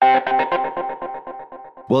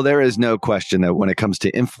Well, there is no question that when it comes to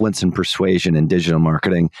influence and persuasion in digital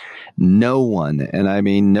marketing, no one, and I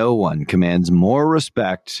mean no one, commands more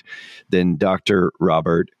respect than Dr.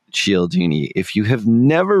 Robert Cialdini. If you have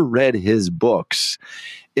never read his books,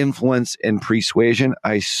 Influence and Persuasion,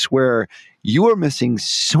 I swear you are missing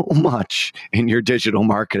so much in your digital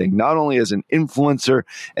marketing, not only as an influencer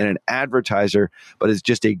and an advertiser, but as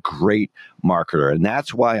just a great marketer. And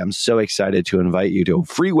that's why I'm so excited to invite you to a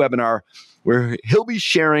free webinar where he'll be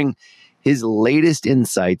sharing his latest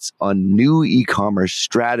insights on new e-commerce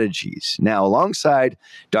strategies. Now, alongside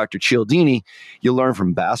Dr. Cialdini, you'll learn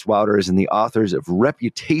from Bass Wouters and the authors of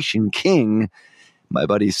Reputation King, my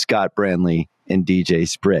buddies Scott Branley and DJ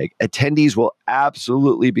Sprigg. Attendees will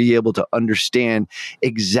absolutely be able to understand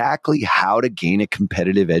exactly how to gain a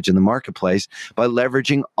competitive edge in the marketplace by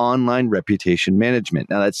leveraging online reputation management.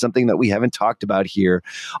 Now, that's something that we haven't talked about here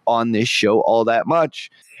on this show all that much.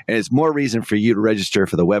 And it's more reason for you to register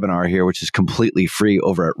for the webinar here, which is completely free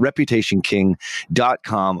over at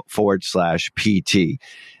reputationking.com/PT.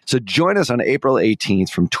 So join us on April 18th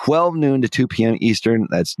from 12 noon to 2 p.m. Eastern.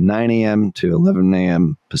 That's 9 a.m. to 11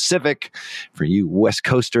 a.m. Pacific for you West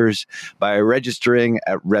Coasters by registering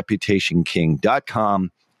at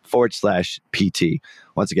reputationking.com/PT.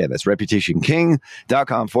 Once again, that's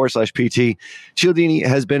reputationking.com/PT. Cialdini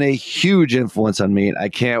has been a huge influence on me, and I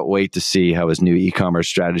can't wait to see how his new e-commerce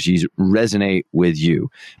strategies resonate with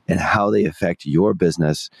you and how they affect your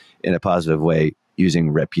business in a positive way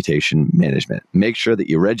using reputation management. Make sure that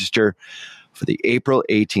you register for the April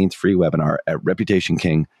 18th free webinar at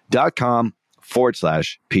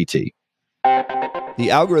reputationking.com/PT.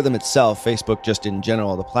 The algorithm itself, Facebook just in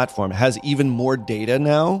general, the platform, has even more data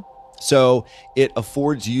now. So it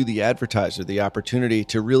affords you, the advertiser, the opportunity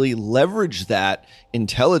to really leverage that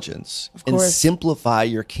intelligence and simplify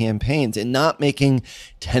your campaigns and not making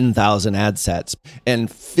 10,000 ad sets and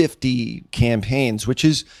 50 campaigns, which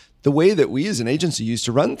is the way that we as an agency used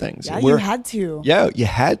to run things. Yeah, you had to. Yeah, you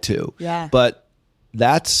had to. Yeah. But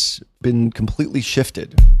that's been completely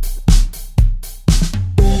shifted.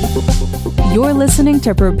 You're listening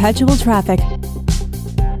to Perpetual Traffic.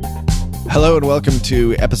 Hello and welcome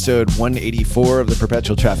to episode 184 of the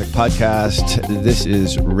Perpetual Traffic Podcast. This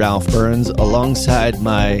is Ralph Burns alongside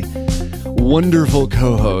my wonderful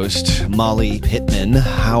co-host, Molly Pittman.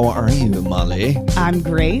 How are you, Molly? I'm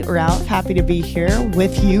great, Ralph. Happy to be here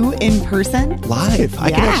with you in person. Live. I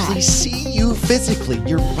can actually see you physically.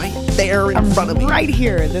 You're right there in front of me. Right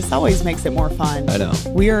here. This always makes it more fun. I know.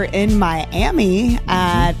 We are in Miami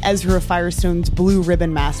at Ezra Firestone's Blue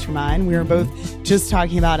Ribbon Mastermind. We were both just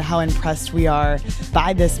talking about how impressed we are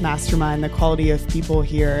by this mastermind, the quality of people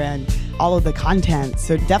here, and all of the content.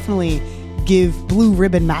 So definitely give Blue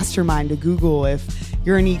Ribbon Mastermind a Google if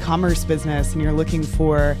you're an e-commerce business and you're looking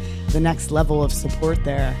for the next level of support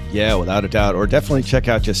there. Yeah, without a doubt. Or definitely check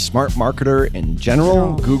out just Smart Marketer in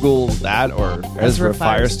general. Google that or Ezra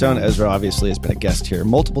Firestone. Ezra obviously has been a guest here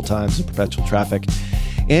multiple times in Perpetual Traffic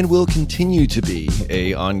and will continue to be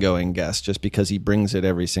a ongoing guest just because he brings it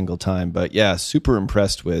every single time. But yeah, super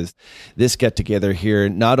impressed with this get together here.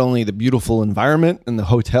 Not only the beautiful environment and the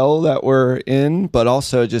hotel that we're in, but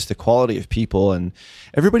also just the quality of people. And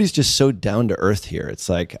everybody's just so down to earth here. It's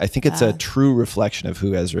like, I think it's a true reflection of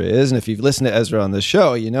who Ezra is. And if you've listened to Ezra on the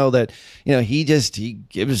show, you know that, he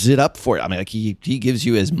gives it up for it. I mean, like he gives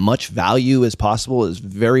you as much value as possible, is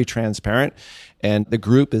very transparent. And the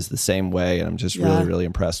group is the same way. And I'm just really, really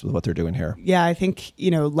impressed with what they're doing here. Yeah, I think,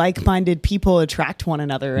 like-minded people attract one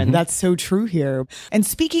another. And that's so true here. And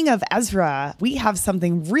speaking of Ezra, we have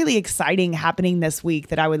something really exciting happening this week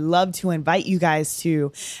that I would love to invite you guys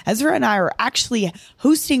to. Ezra and I are actually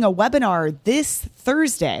hosting a webinar this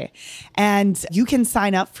Thursday. And you can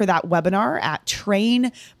sign up for that webinar at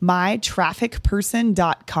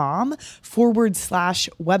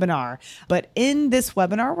trainmytrafficperson.com/webinar. But in this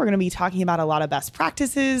webinar, we're going to be talking about a lot of best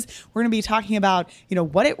practices. We're going to be talking about,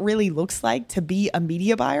 what it really looks like to be a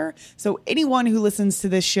media buyer. So anyone who listens to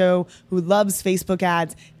this show who loves Facebook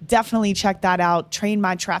ads, definitely check that out.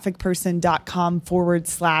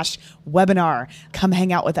 trainmytrafficperson.com/webinar. Come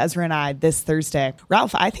hang out with Ezra and I this Thursday.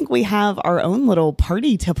 Ralph, I think we have our own little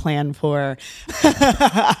party to plan for.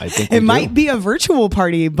 I think it might be a virtual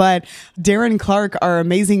party, but Darren Clark, our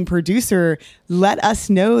amazing producer, let us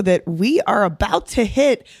know that we are about to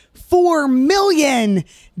hit 4 million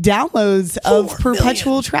downloads of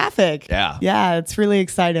Perpetual Traffic. Yeah, it's really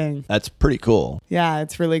exciting. That's pretty cool. Yeah,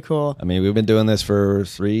 it's really cool. I mean, we've been doing this for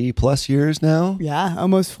 3+ years now. Yeah,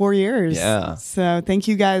 almost 4 years. Yeah. So thank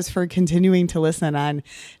you guys for continuing to listen. I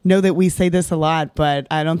know that we say this a lot, but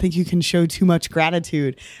I don't think you can show too much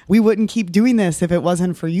gratitude. We wouldn't keep doing this if it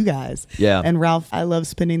wasn't for you guys. Yeah. And Ralph, I love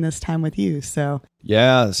spending this time with you. So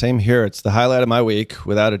yeah, same here. It's the highlight of my week,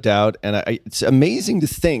 without a doubt. And it's amazing to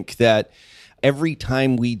think that every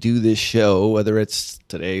time we do this show, whether it's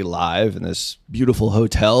today live in this beautiful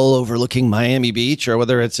hotel overlooking Miami Beach, or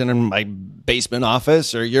whether it's in my basement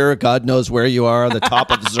office, or you're God knows where you are, the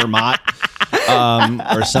top of Zermatt,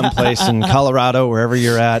 or someplace in Colorado, wherever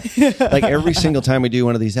you're at. Like every single time we do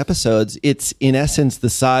one of these episodes, it's in essence the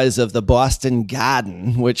size of the Boston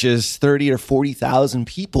Garden, which is 30 or 40,000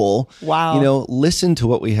 people. Wow. Listen to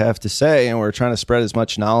what we have to say. And we're trying to spread as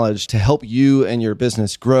much knowledge to help you and your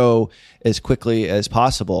business grow as quickly as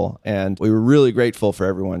possible. And we were really grateful for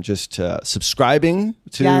everyone just subscribing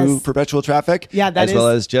to Perpetual Traffic, as well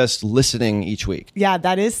as just listening each week. Yeah,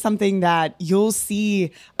 that is something that you'll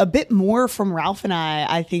see a bit more from Ralph and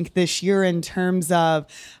I think, this year in terms of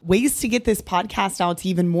ways to get this podcast out to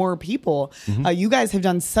even more people. You guys have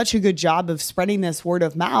done such a good job of spreading this word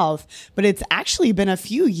of mouth, but it's actually been a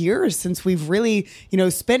few years since we've really,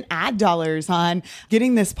 spent ad dollars on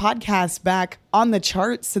getting this podcast back on the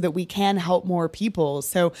charts so that we can help more people.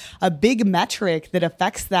 So a big metric that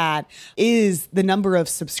affects that is the number of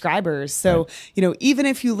subscribers. So, even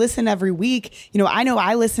if you listen every week, I know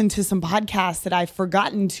I listen to some podcasts that I've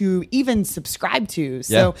forgotten to even subscribe to.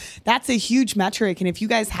 So that's a huge metric. And if you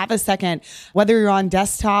guys have a second, whether you're on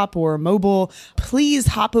desktop or mobile, please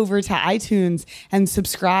hop over to iTunes and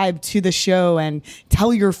subscribe to the show and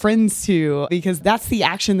tell your friends to, because that's the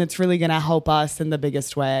action that's really going to help us in the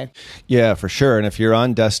biggest way. Yeah, for sure. And if you're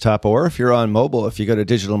on desktop or if you're on mobile, if you go to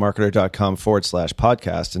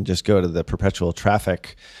digitalmarketer.com/podcast and just go to the Perpetual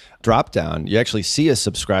Traffic drop down, you actually see a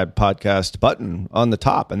subscribe podcast button on the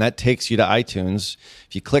top, and that takes you to iTunes.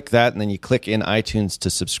 If you click that and then you click in iTunes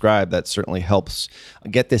to subscribe, that certainly helps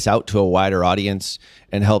get this out to a wider audience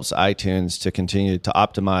and helps iTunes to continue to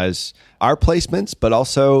optimize our placements, but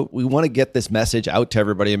also we want to get this message out to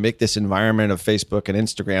everybody and make this environment of Facebook and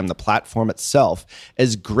Instagram, the platform itself,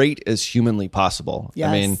 as great as humanly possible. Yes.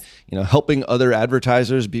 I mean, helping other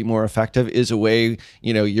advertisers be more effective is a way,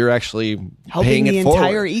 you're actually helping paying it the forward.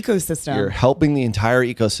 entire ecosystem. You're helping the entire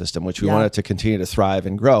ecosystem, which we want it to continue to thrive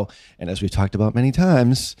and grow. And as we've talked about many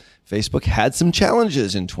times, Facebook had some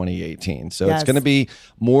challenges in 2018. So it's going to be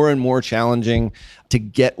more and more challenging to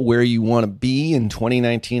get where you want to be in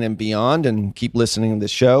 2019 and beyond. And keep listening to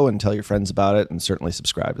this show and tell your friends about it, and certainly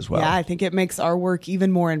subscribe as well. Yeah, I think it makes our work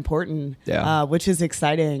even more important, which is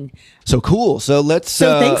exciting. So cool. So let's...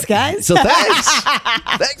 thanks, guys. So thanks.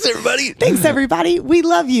 Thanks, everybody. Thanks, everybody. We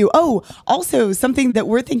love you. Oh, also, something that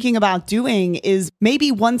we're thinking about doing is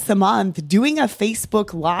maybe once a month doing a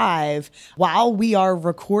Facebook Live while we are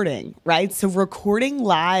recording, right? So recording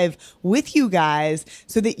live with you guys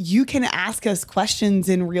so that you can ask us questions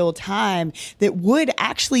in real time that would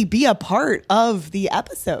actually be a part of the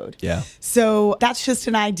episode. Yeah. So that's just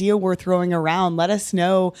an idea we're throwing around. Let us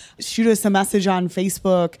know. Shoot us a message on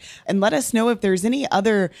Facebook and let us know if there's any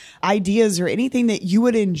other ideas or anything that you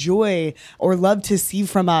would enjoy or love to see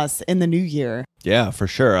from us in the new year. Yeah, for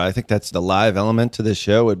sure. I think that's the live element to this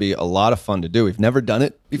show would be a lot of fun to do. We've never done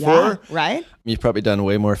it before. Yeah, right? You've probably done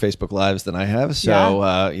way more Facebook Lives than I have.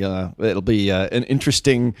 So, it'll be an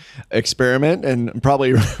interesting experiment and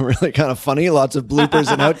probably really kind of funny. Lots of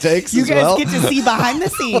bloopers and outtakes you as well. You guys get to see behind the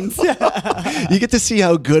scenes. You get to see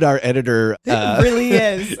how good our editor really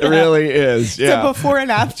is. It really is. Yeah. So before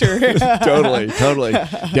and after. Totally.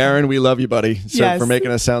 Darren, we love you, buddy. So for making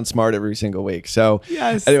us sound smart every single week. So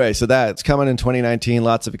anyway, so that's coming in 2019.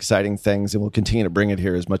 Lots of exciting things, and we'll continue to bring it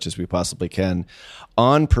here as much as we possibly can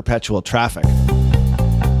on Perpetual Traffic.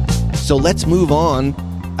 So let's move on.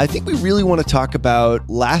 I think we really want to talk about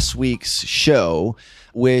last week's show,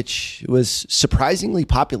 which was surprisingly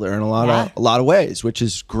popular in a lot of ways, which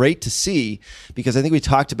is great to see, because I think we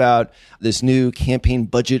talked about this new campaign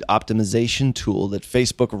budget optimization tool that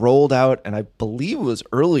Facebook rolled out, and I believe it was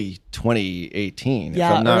early 2018, if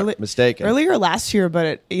I'm not mistaken. Earlier last year,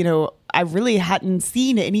 but I really hadn't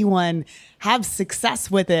seen anyone have success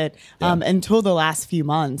with it until the last few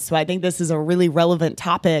months. So I think this is a really relevant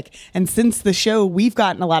topic. And since the show, we've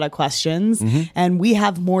gotten a lot of questions and we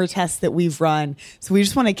have more tests that we've run. So we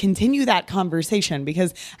just want to continue that conversation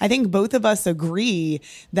because I think both of us agree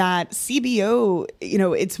that CBO,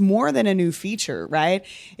 it's more than a new feature, right?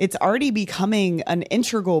 It's already becoming an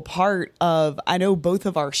integral part of, I know, both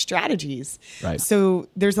of our strategies. Right. So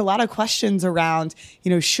there's a lot of questions around,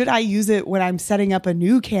 should I use it when I'm setting up a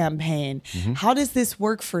new campaign? How does this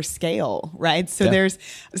work for scale, right? So there's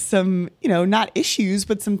some, not issues,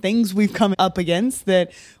 but some things we've come up against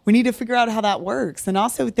that we need to figure out how that works. And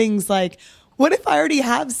also things like, what if I already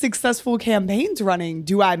have successful campaigns running?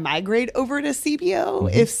 Do I migrate over to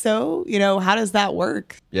CBO? If so, how does that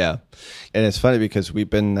work? Yeah. And it's funny because we've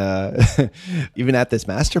been, even at this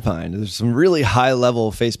mastermind, there's some really high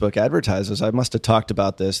level Facebook advertisers. I must have talked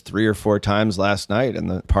about this 3 or 4 times last night in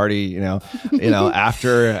the party,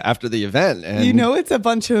 after the event. And it's a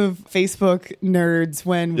bunch of Facebook nerds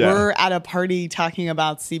when we're at a party talking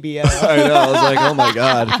about CBO. I know. I was like, oh my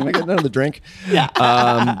God, can I get another drink? Yeah.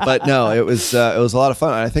 But no, it was a lot of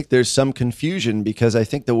fun. I think there's some confusion because I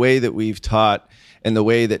think the way that we've taught and the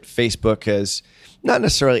way that Facebook has not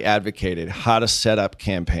necessarily advocated how to set up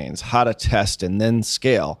campaigns, how to test and then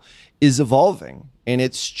scale is evolving and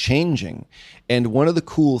it's changing. And one of the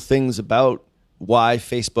cool things about why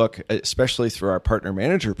Facebook, especially through our partner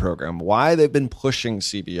manager program, why they've been pushing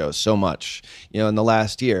CBO so much, in the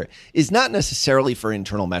last year is not necessarily for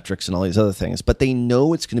internal metrics and all these other things, but they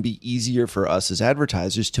know it's going to be easier for us as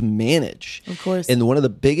advertisers to manage. Of course. And one of the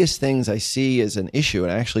biggest things I see as an issue,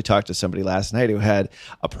 and I actually talked to somebody last night who had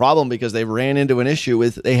a problem because they ran into an issue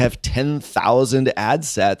with they have 10,000 ad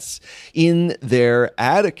sets in their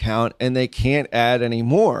ad account and they can't add any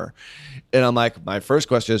more. And I'm like, my first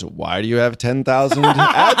question is, why do you have 10,000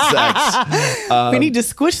 ad sets? We need to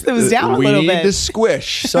squish those down a little bit. We need to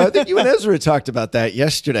squish. So I think you and Ezra talked about that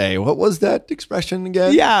yesterday. What was that expression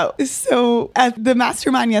again? Yeah. So at the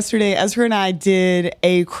mastermind yesterday, Ezra and I did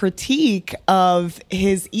a critique of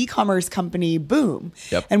his e-commerce company, Boom.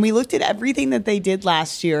 Yep. And we looked at everything that they did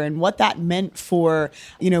last year and what that meant for,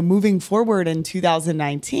 moving forward in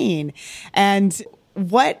 2019. And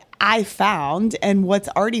what I found and what's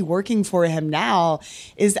already working for him now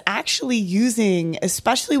is actually using,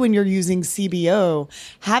 especially when you're using CBO,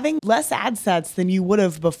 having less ad sets than you would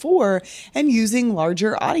have before and using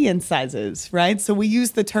larger audience sizes, right? So we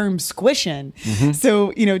use the term squishing.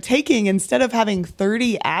 So, taking, instead of having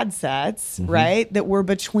 30 ad sets, right, that were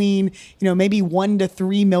between, maybe 1 to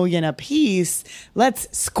 3 million a piece, let's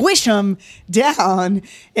squish them down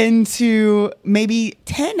into maybe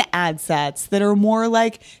 10 ad sets that are more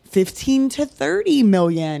like 15 to 30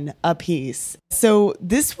 million a piece. So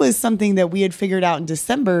this was something that we had figured out in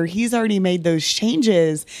December. He's already made those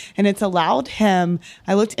changes and it's allowed him,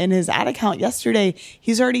 I looked in his ad account yesterday,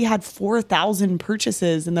 he's already had 4,000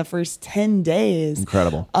 purchases in the first 10 days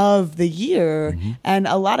Incredible. Of the year. And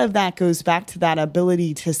a lot of that goes back to that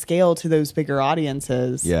ability to scale to those bigger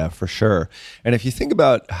audiences. Yeah, for sure. And if you think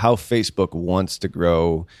about how Facebook wants to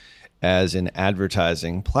grow as an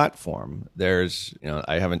advertising platform, there's,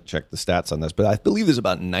 I haven't checked the stats on this, but I believe there's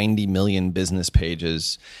about 90 million business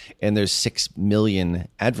pages and there's 6 million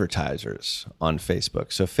advertisers on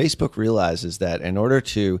Facebook. So Facebook realizes that in order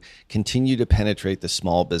to continue to penetrate the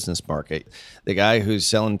small business market, the guy who's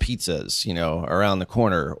selling pizzas, around the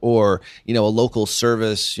corner, or, a local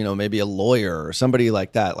service, maybe a lawyer or somebody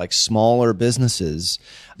like that, like smaller businesses,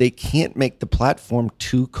 they can't make the platform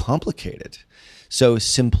too complicated. So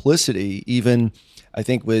simplicity, even I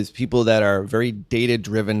think with people that are very data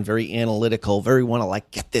driven, very analytical, very want to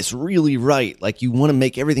get this really right. Like you want to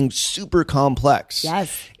make everything super complex.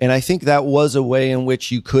 Yes. And I think that was a way in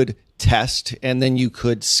which you could test and then you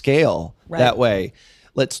could scale that way.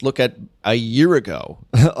 Let's look at a year ago,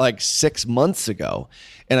 6 months ago.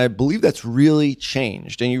 And I believe that's really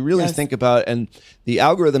changed. And you really think about, and the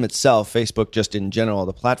algorithm itself, Facebook just in general,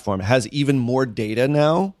 the platform has even more data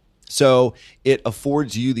now. So it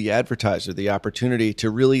affords you, the advertiser, the opportunity to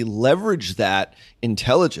really leverage that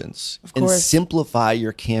intelligence and simplify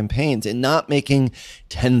your campaigns and not making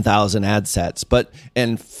 10,000 ad sets,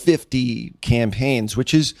 and 50 campaigns,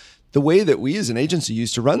 which is the way that we as an agency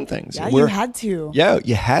used to run things. Yeah, you had to. Yeah,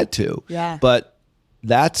 you had to. Yeah. But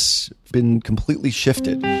that's been completely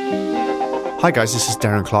shifted. Hi guys, this is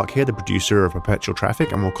Darren Clark here, the producer of Perpetual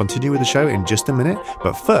Traffic, and we'll continue with the show in just a minute.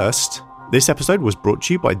 But first, this episode was brought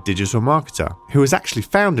to you by Digital Marketer, who was actually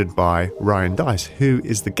founded by Ryan Dice, who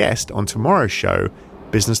is the guest on tomorrow's show,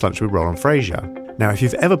 Business Lunch with Roland Frazier. Now, if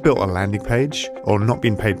you've ever built a landing page or not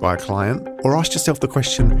been paid by a client, or asked yourself the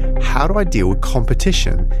question, how do I deal with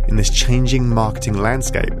competition in this changing marketing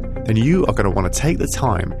landscape? Then you are going to want to take the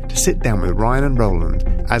time to sit down with Ryan and Roland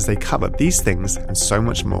as they cover these things and so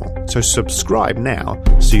much more. So subscribe now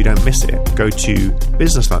so you don't miss it. Go to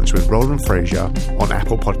Business Lunch with Roland Frazier on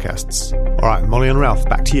Apple Podcasts. All right, Molly and Ralph,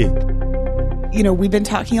 back to you. You know, we've been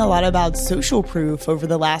talking a lot about social proof over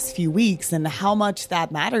the last few weeks and how much that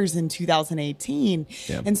matters in 2018.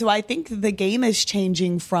 Yeah. And so I think the game is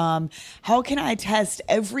changing from how can I test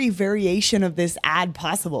every variation of this ad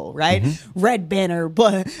possible, right? Mm-hmm. Red banner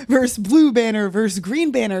versus blue banner versus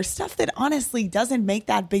green banner, stuff that honestly doesn't make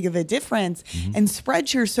that big of a difference, and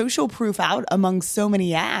spread your social proof out among so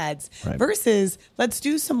many ads, versus let's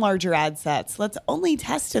do some larger ad sets. Let's only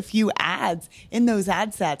test a few ads in those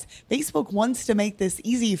ad sets. Facebook wants to make this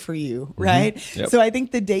easy for you, right? Yep. So I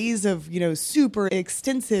think the days of, super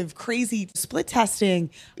extensive, crazy split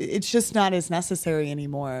testing, it's just not as necessary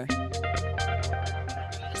anymore.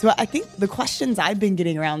 So I think the questions I've been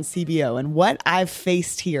getting around CBO and what I've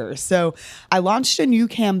faced here. So I launched a new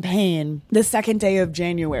campaign the second day of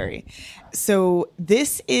January. So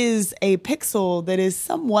this is a pixel that is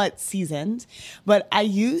somewhat seasoned, but I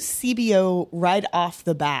used CBO right off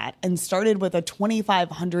the bat and started with a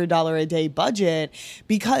 $2,500 a day budget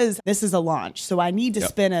because this is a launch. So I need to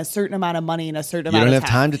spend a certain amount of money in a certain amount of time. You don't have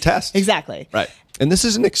time to test. Exactly. Right. And this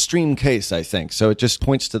is an extreme case, I think. So it just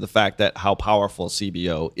points to the fact that how powerful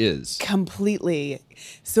CBO is. Completely.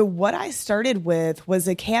 So what I started with was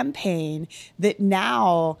a campaign that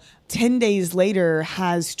now 10 days later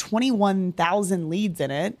has 21,000 leads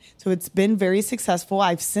in it. So it's been very successful.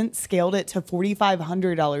 I've since scaled it to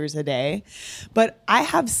 $4,500 a day, but I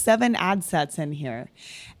have 7 ad sets in here.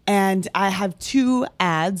 And I have 2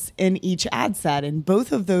 ads in each ad set, and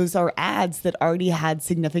both of those are ads that already had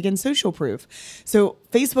significant social proof. So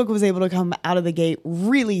Facebook was able to come out of the gate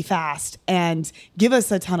really fast and give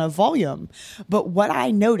us a ton of volume. But what I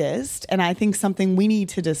noticed, and I think something we need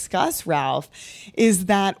to discuss, Ralph, is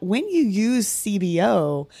that when you use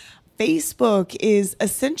CBO, Facebook is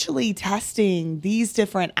essentially testing these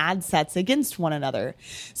different ad sets against one another.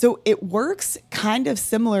 So it works kind of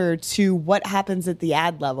similar to what happens at the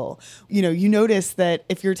ad level. You notice that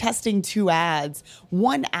if you're testing 2 ads,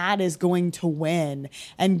 one ad is going to win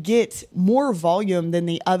and get more volume than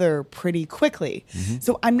the other pretty quickly. Mm-hmm.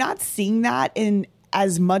 So I'm not seeing that in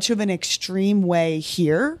as much of an extreme way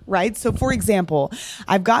here, right? So for example,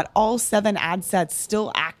 I've got all 7 ad sets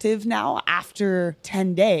still active now after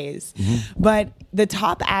 10 days, but the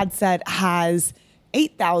top ad set has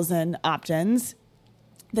 8,000 opt-ins.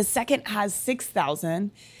 The second has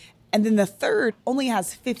 6,000. And then the third only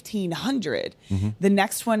has 1,500. The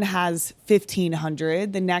next one has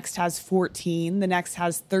 1,500. The next has 14. The next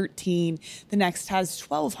has 13. The next has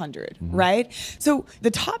 1,200, right? So the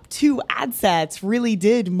top 2 ad sets really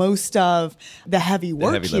did most of the heavy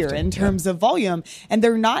work here in terms of volume. And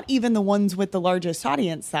they're not even the ones with the largest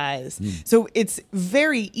audience size. So it's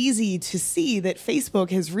very easy to see that Facebook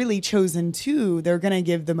has really chosen 2 they're going to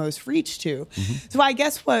give the most reach to. So I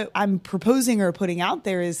guess what I'm proposing or putting out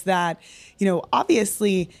there is that,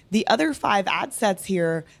 obviously the other 5 ad sets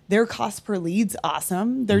here, their cost per lead's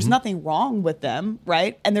awesome. There's nothing wrong with them,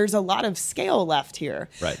 right? And there's a lot of scale left here.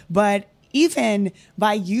 Right. But even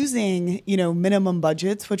by using, minimum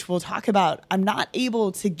budgets, which we'll talk about, I'm not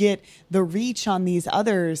able to get the reach on these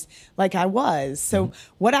others like I was. So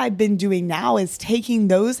what I've been doing now is taking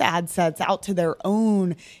those ad sets out to their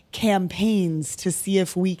own campaigns to see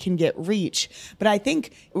if we can get reach. But I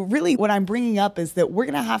think really what I'm bringing up is that we're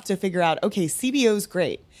going to have to figure out, okay, CBO is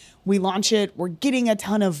great. We launch it, we're getting a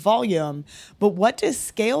ton of volume, but what does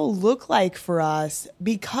scale look like for us?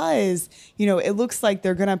 Because, it looks like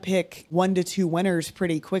they're going to pick 1 to 2 winners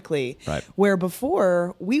pretty quickly. Right. Where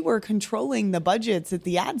before we were controlling the budgets at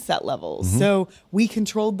the ad set levels. So we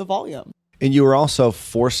controlled the volume. And you were also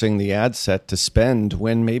forcing the ad set to spend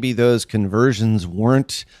when maybe those conversions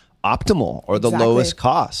weren't optimal or the lowest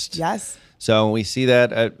cost. Yes. So we see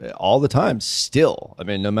that all the time still. I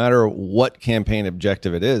mean, no matter what campaign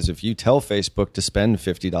objective it is, if you tell Facebook to spend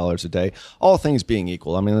 $50 a day, all things being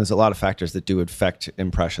equal, I mean, there's a lot of factors that do affect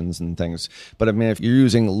impressions and things. But I mean, if you're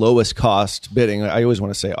using lowest cost bidding, I always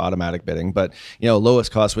want to say automatic bidding, but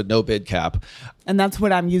lowest cost with no bid cap. And that's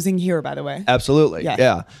what I'm using here, by the way. Absolutely.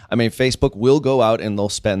 Yeah. I mean, Facebook will go out and they'll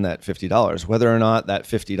spend that $50, whether or not that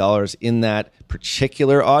 $50 in that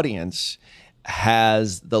particular audience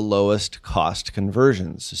has the lowest cost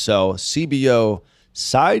conversions. So CBO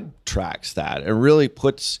sidetracks that and really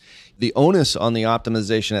puts the onus on the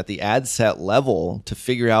optimization at the ad set level to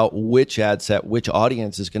figure out which ad set, which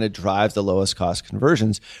audience is going to drive the lowest cost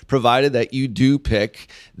conversions, provided that you do pick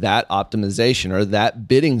that optimization or that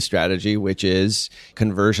bidding strategy, which is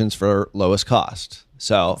conversions for lowest cost.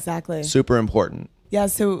 So exactly. Super important. Yeah.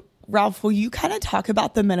 So Ralph, will you kind of talk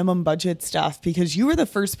about the minimum budget stuff? Because you were the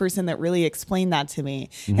first person that really explained that to me.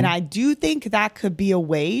 Mm-hmm. And I do think that could be a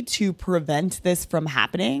way to prevent this from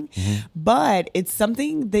happening. Mm-hmm. But it's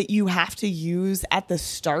something that you have to use at the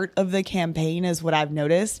start of the campaign is what I've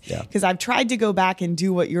noticed. Because I've tried to go back and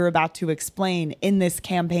do what you're about to explain in this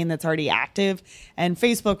campaign that's already active. And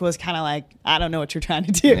Facebook was kind of like, I don't know what you're trying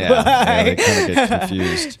to do. They kind of get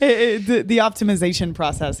confused. The optimization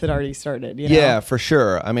process had already started. You know? Yeah, for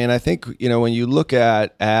sure. I mean, I think, when you look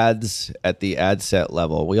at ads at the ad set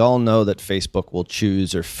level, we all know that Facebook will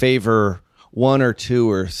choose or favor one or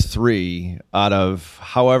two or three out of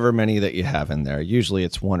however many that you have in there. Usually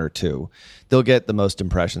it's one or two. They'll get the most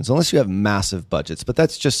impressions unless you have massive budgets, but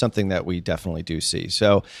that's just something that we definitely do see.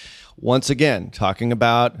 So once again, talking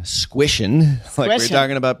about squishing, like we were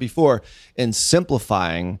talking about before, and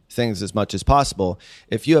simplifying things as much as possible.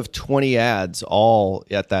 If you have 20 ads all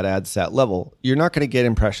at that ad set level, you're not going to get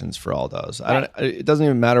impressions for all those. Right. It doesn't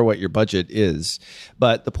even matter what your budget is.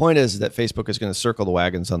 But the point is that Facebook is going to circle the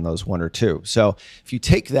wagons on those one or two. So if you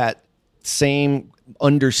take that same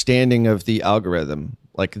understanding of the algorithm,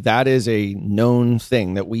 like that is a known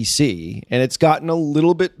thing that we see, and it's gotten a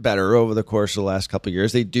little bit better over the course of the last couple of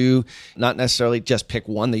years. They do not necessarily just pick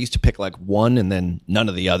one. They used to pick like one and then none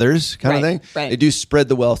of the others kind of thing. Right. They do spread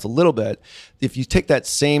the wealth a little bit. If you take that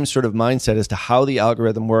same sort of mindset as to how the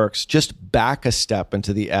algorithm works, just back a step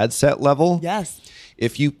into the ad set level. Yes.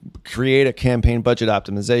 If you create a campaign budget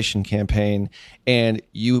optimization campaign and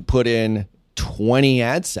you put in 20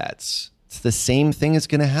 ad sets, it's the same thing is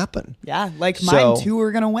going to happen. Yeah, like mine two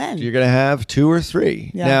are going to win. You're going to have two or three.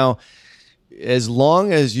 Yeah. Now, as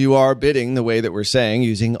long as you are bidding the way that we're saying,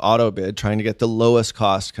 using auto bid, trying to get the lowest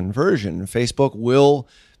cost conversion, Facebook will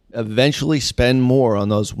eventually spend more on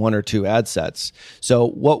those one or two ad sets. So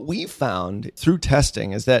what we found through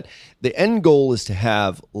testing is that the end goal is to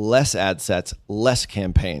have less ad sets, less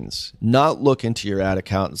campaigns, not look into your ad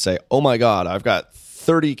account and say, oh my God, I've got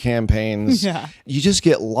 30 campaigns. Yeah. You just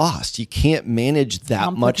get lost. You can't manage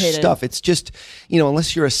that much stuff. It's just,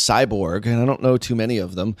 unless you're a cyborg, and I don't know too many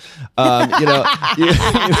of them,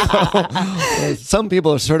 some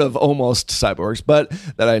people are sort of almost cyborgs, but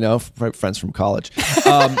that I know, friends from college.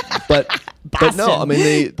 But no, I mean,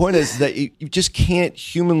 the point is that you just can't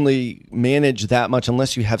humanly manage that much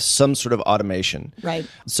unless you have some sort of automation. Right.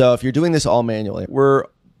 So if you're doing this all manually, we're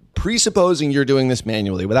presupposing you're doing this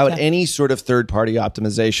manually without any sort of third-party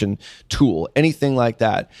optimization tool, anything like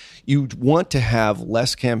that. You want to have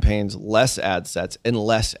less campaigns, less ad sets, and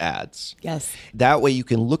less ads. Yes. That way you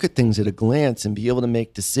can look at things at a glance and be able to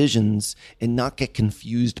make decisions and not get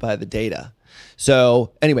confused by the data.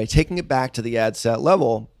 So anyway, taking it back to the ad set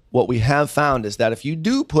level, what we have found is that if you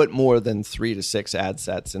do put more than 3 to 6 ad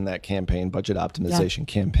sets in that campaign, budget optimization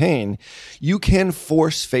campaign, you can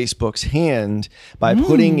force Facebook's hand by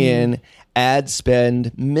putting in ad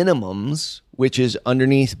spend minimums, which is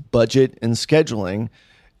underneath budget and scheduling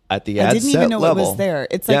at the ad set level. I didn't even know it was there.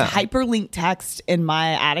 It's like hyperlink text in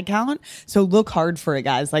my ad account. So look hard for it,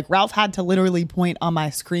 guys. Like Ralph had to literally point on my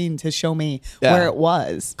screen to show me where it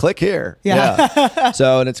was. Click here. Yeah.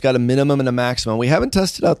 So, and it's got a minimum and a maximum. We haven't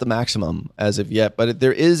tested out the maximum as of yet, but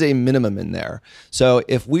there is a minimum in there. So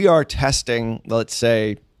if we are testing, let's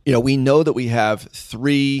say, we know that we have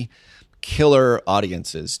 3 killer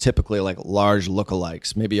audiences, typically like large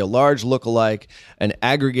lookalikes, maybe a large lookalike, an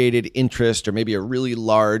aggregated interest, or maybe a really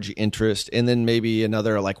large interest, and then maybe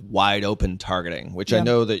another like wide open targeting, which I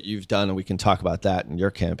know that you've done, and we can talk about that in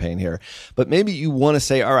your campaign here. But maybe you want to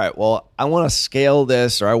say, all right, well, I want to scale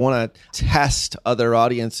this, or I want to test other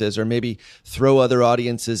audiences, or maybe throw other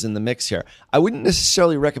audiences in the mix here. I wouldn't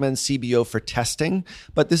necessarily recommend CBO for testing,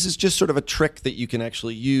 but this is just sort of a trick that you can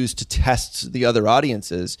actually use to test the other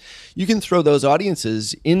audiences. You can throw those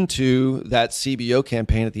audiences into that CBO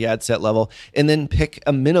campaign at the ad set level and then pick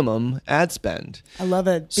a minimum ad spend. I love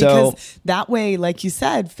it. Because that way, like you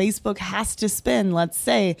said, Facebook has to spend, let's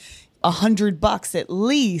say, $100 at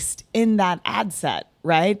least in that ad set,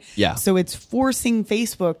 right? Yeah. So it's forcing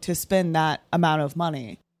Facebook to spend that amount of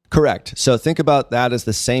money. Correct. So think about that as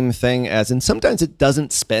the same thing as, and sometimes it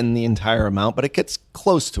doesn't spend the entire amount, but it gets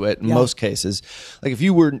close to it in most cases. Like if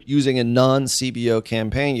you were using a non-CBO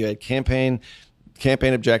campaign, you had campaign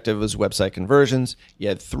campaign objective was website conversions. You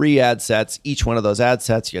had 3 ad sets. Each one of those ad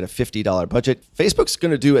sets, you had a $50 budget. Facebook's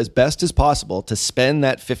going to do as best as possible to spend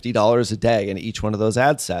that $50 a day in each one of those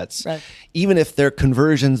ad sets, right, even if their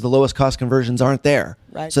conversions, the lowest cost conversions, aren't there.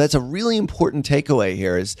 Right. So that's a really important takeaway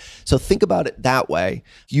here. So think about it that way.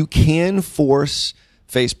 You can force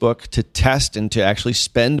Facebook to test and to actually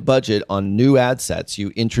spend budget on new ad sets you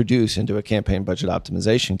introduce into a campaign budget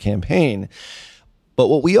optimization campaign. But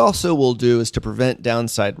what we also will do is to prevent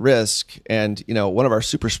downside risk. And, one of our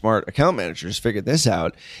super smart account managers figured this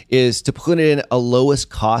out, is to put in a lowest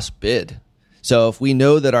cost bid. So if we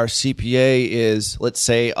know that our CPA is, let's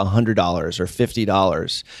say, $100 or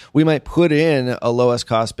 $50, we might put in a lowest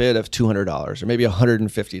cost bid of $200 or maybe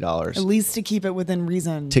 $150. At least to keep it within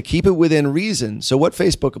reason. To keep it within reason. So what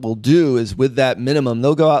Facebook will do is with that minimum,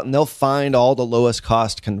 they'll go out and they'll find all the lowest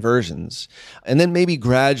cost conversions and then maybe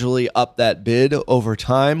gradually up that bid over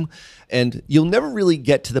time. And you'll never really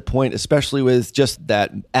get to the point, especially with just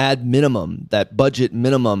that ad minimum, that budget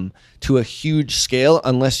minimum, to a huge scale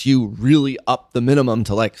unless you really up the minimum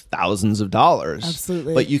to like thousands of dollars.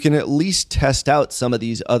 Absolutely. But you can at least test out some of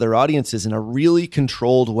these other audiences in a really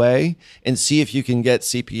controlled way and see if you can get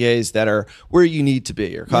CPAs that are where you need to be,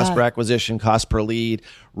 your cost per acquisition, cost per lead,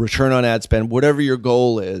 return on ad spend, whatever your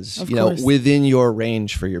goal is, within your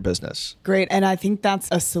range for your business. Great. And I think that's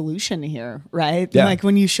a solution here, right? Yeah. Like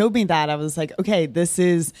when you showed me that, I was like, okay,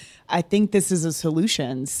 I think this is a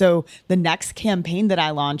solution. So the next campaign that I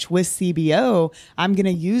launch with CBO, I'm going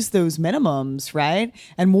to use those minimums, right?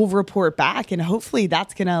 And we'll report back. And hopefully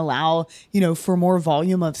that's going to allow, for more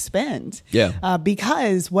volume of spend. Yeah.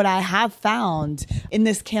 Because what I have found in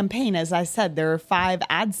this campaign, as I said, there are 5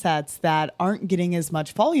 ad sets that aren't getting as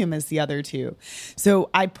much volume as the other 2. So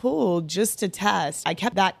I pulled just to test. I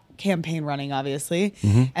kept that campaign running, obviously.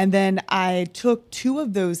 Mm-hmm. And then I took 2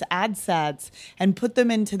 of those ad sets and put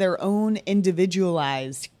them into their own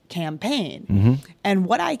individualized campaign. Mm-hmm. And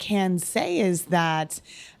what I can say is that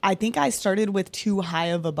I think I started with too high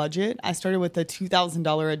of a budget. I started with a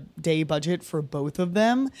 $2,000 a day budget for both of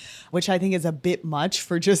them, which I think is a bit much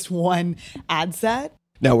for just one ad set.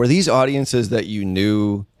 Now, were these audiences that you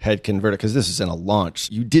knew had converted? Because this is in a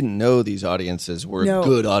launch. You didn't know these audiences were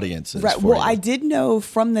good audiences. Right. Well, I did know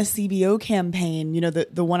from the CBO campaign,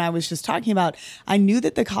 the one I was just talking about, I knew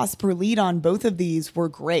that the cost per lead on both of these were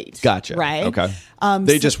great. Gotcha. Right. Okay.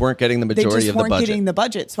 They just weren't getting the majority of the budget. They just weren't getting the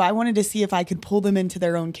budget. So I wanted to see if I could pull them into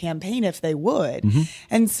their own campaign if they would. Mm-hmm.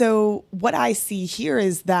 And so what I see here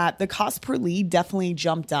is that the cost per lead definitely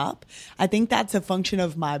jumped up. I think that's a function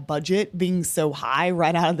of my budget being so high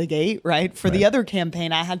right out of the gate, right? For the other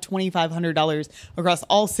campaign, I had $2,500 across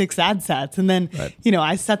all 6 ad sets. And then,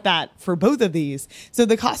 I set that for both of these. So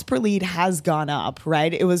the cost per lead has gone up,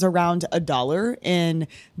 right? It was around $1 in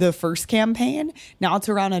the first campaign. Now it's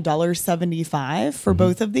around $1.75 for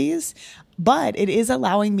both of these. But it is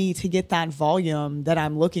allowing me to get that volume that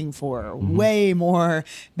I'm looking for, way more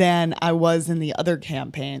than I was in the other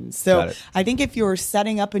campaigns. So I think if you're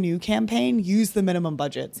setting up a new campaign, use the minimum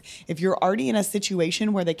budgets. If you're already in a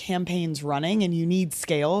situation where the campaign's running and you need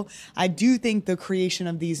scale, I do think the creation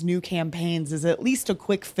of these new campaigns is at least a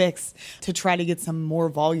quick fix to try to get some more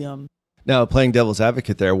volume. Now, playing devil's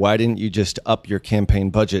advocate there, why didn't you just up your campaign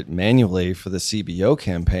budget manually for the CBO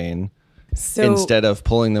campaign? Instead of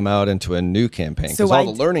pulling them out into a new campaign, because all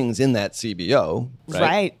the learning's in that CBO, right?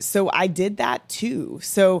 Right. So I did that too.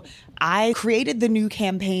 So I created the new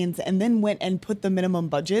campaigns and then went and put the minimum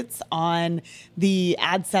budgets on the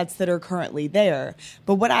ad sets that are currently there.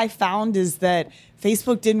 But what I found is that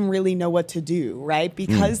Facebook didn't really know what to do, right?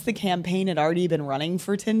 Because the campaign had already been running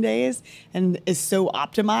for 10 days and is so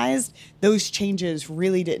optimized, those changes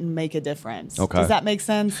really didn't make a difference. Okay. Does that make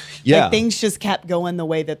sense? Yeah. Like things just kept going the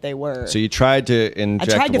way that they were. So you tried to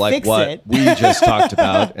inject like what we just talked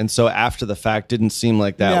about. And so after the fact, didn't seem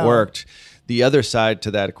like that worked. The other side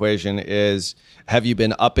to that equation is, have you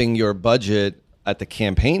been upping your budget at the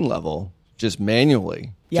campaign level just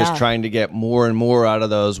manually? Just trying to get more and more out of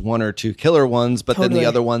those 1 or 2 killer ones, but then the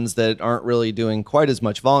other ones that aren't really doing quite as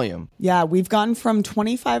much volume. Yeah, we've gone from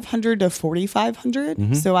 $2,500 to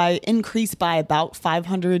 $4,500. So I increased by about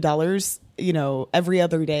 $500, every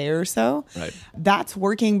other day or so. Right. That's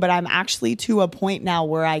working, but I'm actually to a point now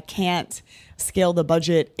where I can't scale the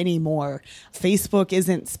budget anymore. Facebook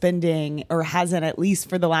isn't spending, or hasn't, at least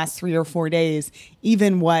for the last 3 or 4 days,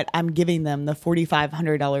 even what I'm giving them, the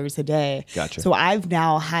 $4,500 a day. Gotcha. So I've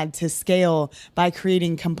now had to scale by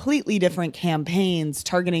creating completely different campaigns,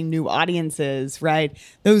 targeting new audiences, right?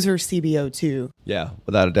 Those are CBO too. Yeah,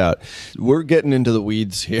 without a doubt. We're getting into the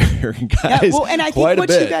weeds here, guys. Yeah, well, and I think quite what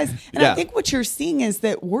a bit. you guys, and I think what you're seeing is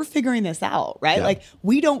that we're figuring this out, right? Yeah. Like,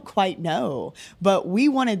 we don't quite know, but we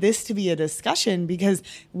wanted this to be a discussion, because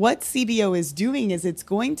what CBO is doing is it's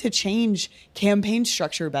going to change campaign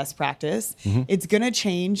structure best practice. Mm-hmm. It's going to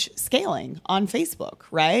change scaling on Facebook,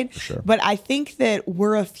 right? Sure. But I think that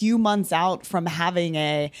we're a few months out from having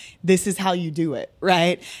this is how you do it,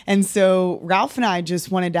 right? And so Ralph and I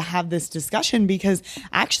just wanted to have this discussion, because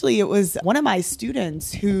actually it was one of my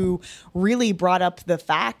students who really brought up the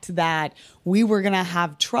fact that we were going to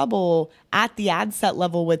have trouble at the ad set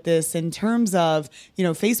level with this, in terms of,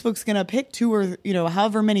 Facebook's going to pick 2 or,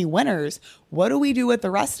 however many winners. What do we do with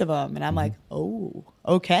the rest of them? And I'm like, oh,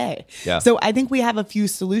 okay. Yeah. So I think we have a few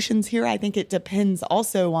solutions here. I think it depends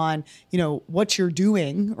also on, what you're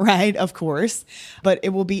doing, right? Of course. But it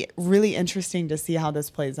will be really interesting to see how this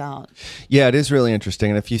plays out. Yeah, it is really interesting.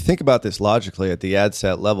 And if you think about this logically at the ad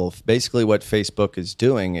set level, basically what Facebook is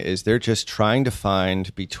doing is they're just trying to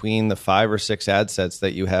find, between the 5 or 6 ad sets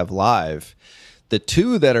that you have live, the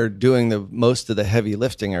 2 that are doing the most of the heavy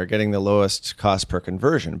lifting are getting the lowest cost per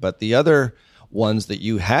conversion. But the other ones that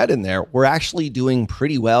you had in there were actually doing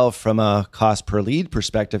pretty well from a cost per lead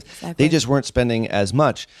perspective. Exactly. They just weren't spending as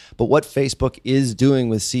much. But what Facebook is doing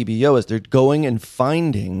with CBO is they're going and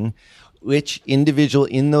finding which individual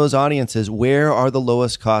in those audiences, where are the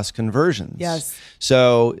lowest cost conversions? Yes.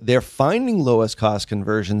 So they're finding lowest cost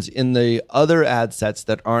conversions in the other ad sets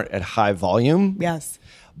that aren't at high volume. Yes.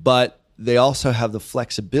 But they also have the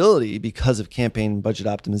flexibility, because of campaign budget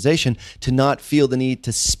optimization, to not feel the need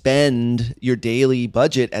to spend your daily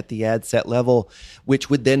budget at the ad set level,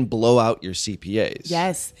 which would then blow out your CPAs.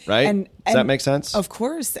 Yes. Right? Does that make sense? Of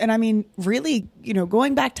course. And I mean, really,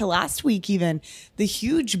 going back to last week, even the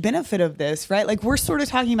huge benefit of this, right? Like, we're sort of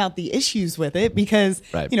talking about the issues with it, because,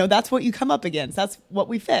 right, that's what you come up against. That's what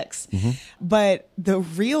we fix. Mm-hmm. But the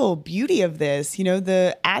real beauty of this,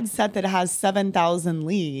 the ad set that has 7,000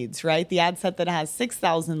 leads, right? The ad set that has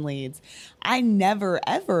 6,000 leads, I never,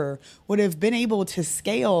 ever would have been able to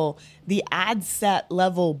scale the ad set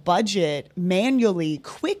level budget manually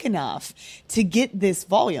quick enough to get this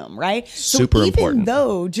volume, right? Super so even important.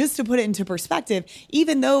 Though, just to put it into perspective,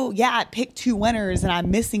 even though, I picked 2 winners and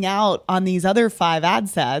I'm missing out on these other 5 ad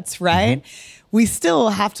sets, right? Mm-hmm. We still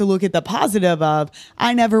have to look at the positive of,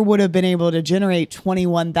 I never would have been able to generate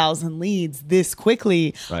 21,000 leads this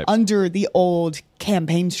quickly under the old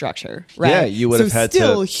campaign structure, right? Yeah, you would have had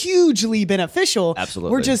still to. hugely beneficial.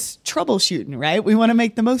 Absolutely. We're just troubleshooting, right? We want to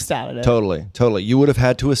make the most out of it. Totally. You would have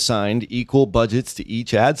had to assign equal budgets to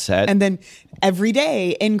each ad set. And then every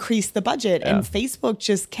day increase the budget. Yeah. And Facebook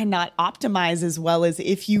just cannot optimize as well as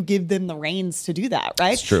if you give them the reins to do that,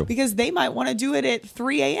 right? It's true. Because they might want to do it at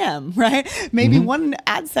 3 a.m., right? Maybe one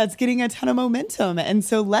ad set's getting a ton of momentum. And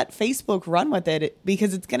so let Facebook run with it,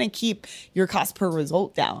 because it's going to keep your cost per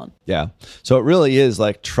result down. Yeah. So it really is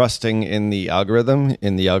like trusting in the algorithm.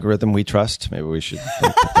 In the algorithm we trust. Maybe we should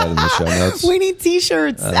put that in the show notes. We need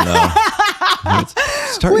t-shirts. I don't know.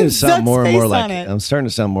 It's starting to sound more and more like, I'm starting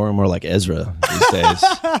to sound more and more like Ezra these days.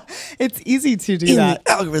 It's easy to do in that.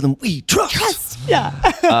 The algorithm we trust. Yeah.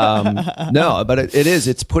 No, but it is.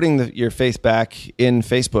 It's putting your faith back in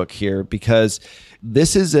Facebook here, because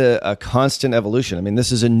this is a constant evolution. I mean,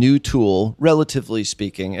 this is a new tool, relatively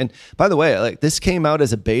speaking. And by the way, like, this came out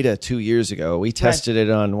as a beta 2 years ago. We tested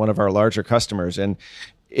it on one of our larger customers, and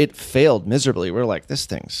it failed miserably. We're like, this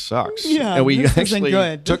thing sucks. Yeah, and we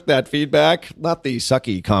actually took that feedback, not the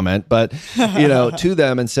sucky comment, but to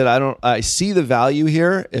them and said, I see the value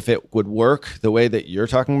here. If it would work the way that you're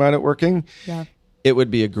talking about it working, it would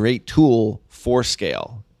be a great tool for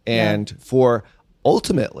scale. And for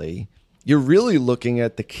ultimately, you're really looking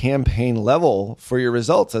at the campaign level for your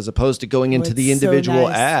results, as opposed to going into the individual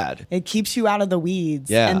ad. It keeps you out of the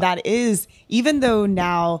weeds. Yeah. And that is, even though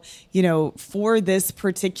now, for this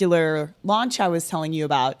particular launch I was telling you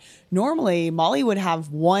about, normally Molly would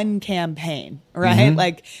have one campaign, right?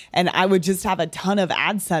 Mm-hmm. And I would just have a ton of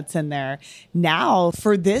ad sets in there. Now,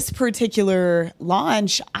 for this particular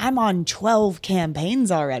launch, I'm on 12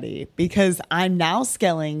 campaigns already, because I'm now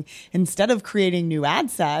scaling, instead of creating new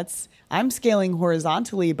ad sets, I'm scaling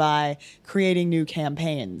horizontally by creating new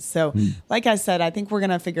campaigns. So like I said, I think we're going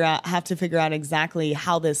to have to figure out exactly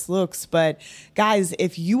how this looks. But guys,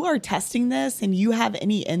 if you are testing this and you have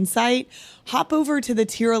any insight, hop over to the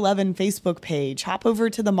Tier 11 Lovin' Facebook page, hop over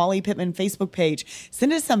to the Molly Pittman Facebook page,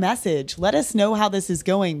 send us a message. Let us know how this is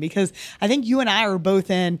going, because I think you and I are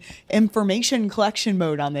both in information collection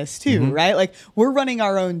mode on this too, right? Like, we're running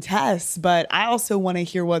our own tests, but I also want to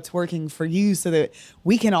hear what's working for you so that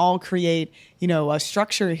we can all create, a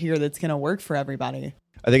structure here that's going to work for everybody.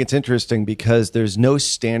 I think it's interesting because there's no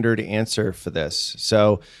standard answer for this.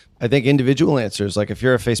 So I think individual answers, like if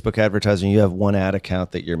you're a Facebook advertiser and you have one ad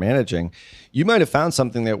account that you're managing, you might have found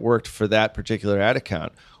something that worked for that particular ad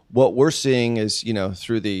account. What we're seeing is,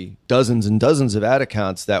 through the dozens and dozens of ad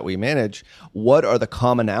accounts that we manage, what are the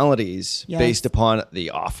commonalities based upon the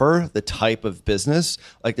offer, the type of business?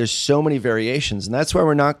 Like, there's so many variations. And that's why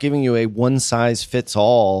we're not giving you a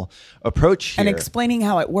one-size-fits-all approach here. And explaining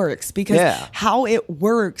how it works, because how it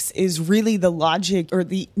works is really the logic or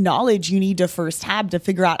the knowledge you need to first have to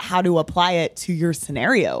figure out how to apply it to your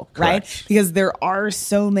scenario, right? Because there are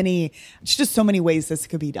it's just so many ways this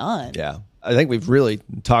could be done. Yeah. I think we've really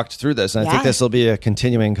talked through this, and I think this will be a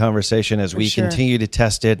continuing conversation as we continue to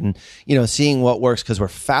test it and, seeing what works, because we're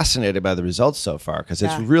fascinated by the results so far, because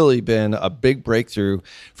it's really been a big breakthrough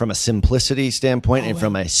from a simplicity standpoint and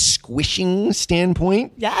from a squishing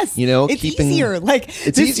standpoint. Yes. It's easier.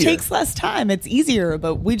 This easier. Takes less time. It's easier,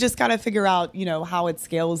 but we just got to figure out, how it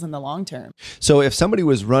scales in the long term. So if somebody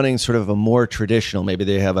was running sort of a more traditional, maybe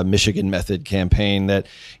they have a Michigan method campaign that,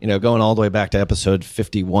 going all the way back to episode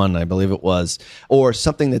 51, I believe it was, or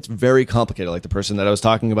something that's very complicated, like the person that I was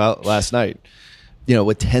talking about last night,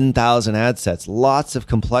 with 10,000 ad sets, lots of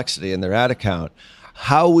complexity in their ad account.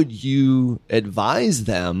 How would you advise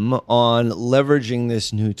them on leveraging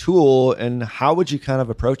this new tool, and how would you kind of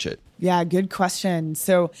approach it? Yeah, good question.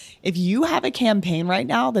 So if you have a campaign right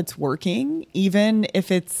now that's working, even if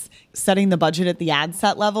it's setting the budget at the ad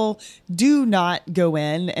set level, do not go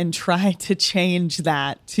in and try to change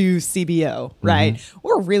that to CBO, right?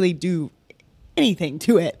 Or really do anything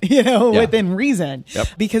to it, within reason,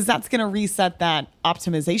 because that's going to reset that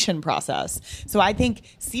optimization process. So I think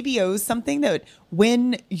CBO is something that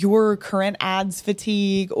when your current ads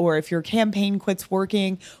fatigue, or if your campaign quits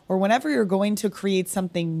working, or whenever you're going to create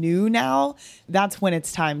something new now, that's when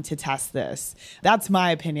it's time to test this. That's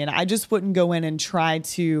my opinion. I just wouldn't go in and try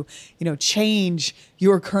to, change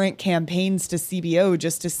your current campaigns to CBO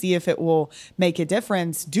just to see if it will make a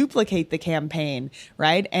difference. Duplicate the campaign,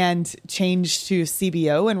 right? And change to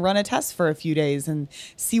CBO and run a test for a few days and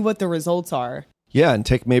see what the results are. Yeah, and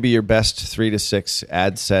take maybe your best 3 to 6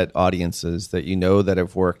 ad set audiences that that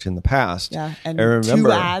have worked in the past. Yeah, and remember,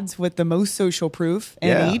 2 ads with the most social proof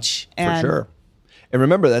in each. For sure. And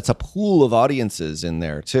remember, that's a pool of audiences in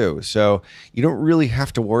there too. So you don't really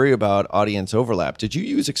have to worry about audience overlap. Did you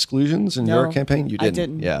use exclusions in your campaign? You didn't. I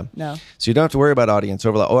didn't. Yeah. No. So you don't have to worry about audience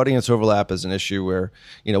overlap. Audience overlap is an issue where,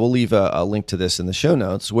 we'll leave a link to this in the show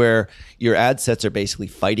notes, where your ad sets are basically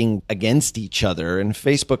fighting against each other, and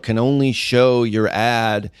Facebook can only show your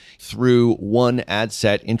ad through one ad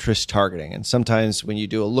set interest targeting. And sometimes when you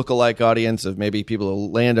do a lookalike audience of maybe people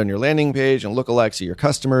who land on your landing page and lookalikes are your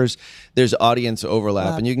customers, there's audience overlap.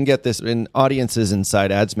 And you can get this in audiences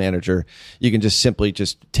inside Ads Manager. You can just simply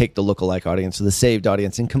take the lookalike audience or the saved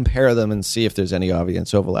audience and compare them and see if there's any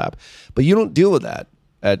audience overlap. But you don't deal with that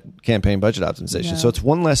at campaign budget optimization. So it's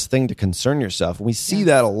one less thing to concern yourself. We see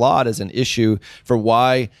that a lot as an issue for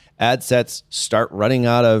why ad sets start running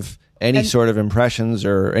out of any sort of impressions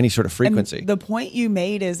or any sort of frequency. And the point you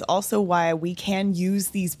made is also why we can use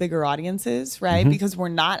these bigger audiences, right? Because we're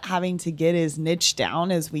not having to get as niche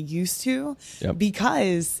down as we used to,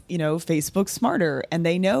 because, Facebook's smarter and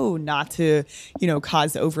they know not to,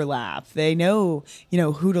 cause overlap. They know,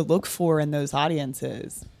 who to look for in those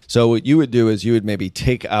audiences. So what you would do is you would maybe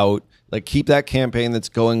take out, keep that campaign that's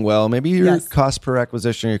going well. Maybe your cost per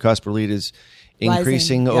acquisition, your cost per lead is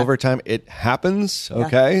increasing over time. It happens,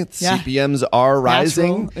 okay? CPMs are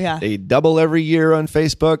rising. They double every year on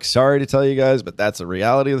Facebook. Sorry to tell you guys, but that's the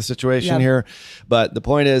reality of the situation here. But the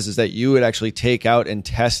point is that you would actually take out and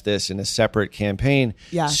test this in a separate campaign.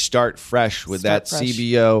 Start fresh with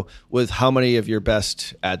CBO with how many of your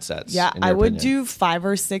best ad sets? I would do 5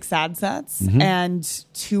 or 6 ad sets and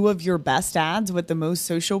 2 of your best ads with the most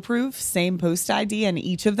social proof, same post ID in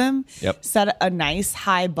each of them. Set a nice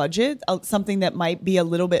high budget, something that might be a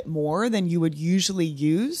little bit more than you would usually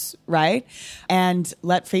use, right? And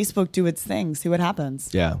let Facebook do its thing. See what happens.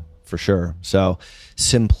 Yeah. for sure. So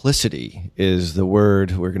simplicity is the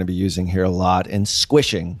word we're going to be using here a lot, and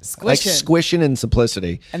squishing. Like squishing and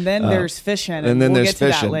simplicity. And then there's fishing. And then we'll there's get to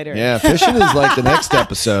fishing. that later. Yeah, fishing is like the next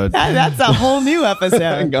episode. That's a whole new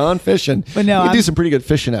episode. Gone fishing. But no, we do some pretty good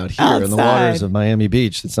fishing out here in the waters of Miami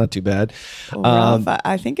Beach. It's not too bad. Well, Ralph,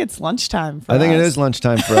 I think it's lunchtime for us. I think it is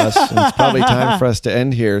lunchtime for us. And it's probably time for us to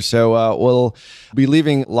end here. So we'll be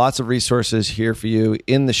leaving lots of resources here for you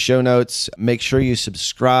in the show notes. Make sure you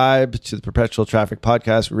subscribe to the Perpetual Traffic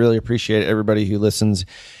Podcast. We really appreciate everybody who listens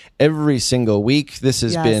every single week. This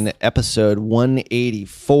has been episode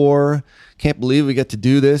 184. Can't believe we get to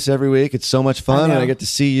do this every week. It's so much fun, and I get to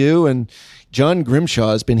see you. And John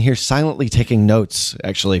Grimshaw has been here silently taking notes,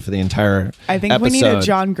 actually, for the entire I think episode. we need a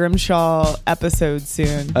John Grimshaw episode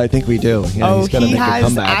soon. I think we do. Yeah, he's gotta he make a has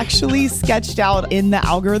comeback. actually sketched out in the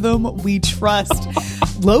algorithm we trust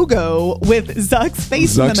logo with Zuck's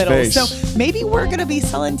face in the middle. face. So maybe we're going to be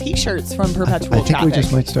selling T-shirts from Perpetual I think Traffic. we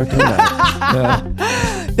just might start doing that. Yeah.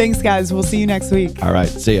 Thanks, guys. We'll see you next week. All right.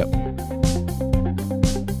 See ya.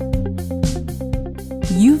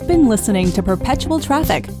 You've been listening to Perpetual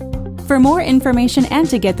Traffic. For more information and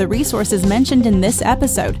to get the resources mentioned in this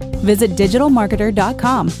episode, visit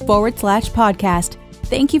digitalmarketer.com/podcast.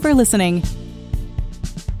 Thank you for listening.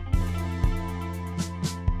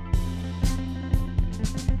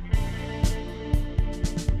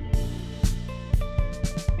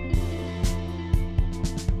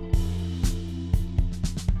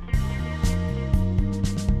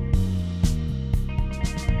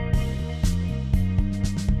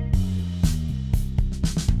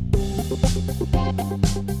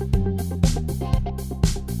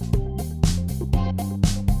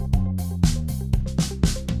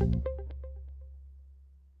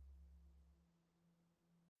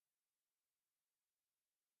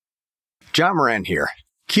 John Moran here.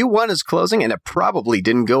 Q1 is closing and it probably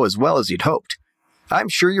didn't go as well as you'd hoped. I'm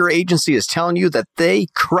sure your agency is telling you that they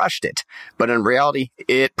crushed it, but in reality,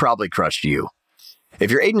 it probably crushed you.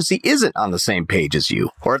 If your agency isn't on the same page as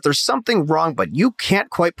you, or if there's something wrong but you can't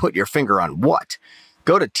quite put your finger on what,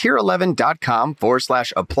 go to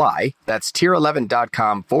tier11.com/apply. That's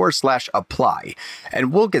tier11.com/apply.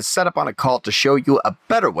 And we'll get set up on a call to show you a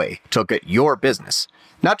better way to look at your business,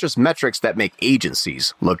 not just metrics that make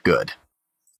agencies look good.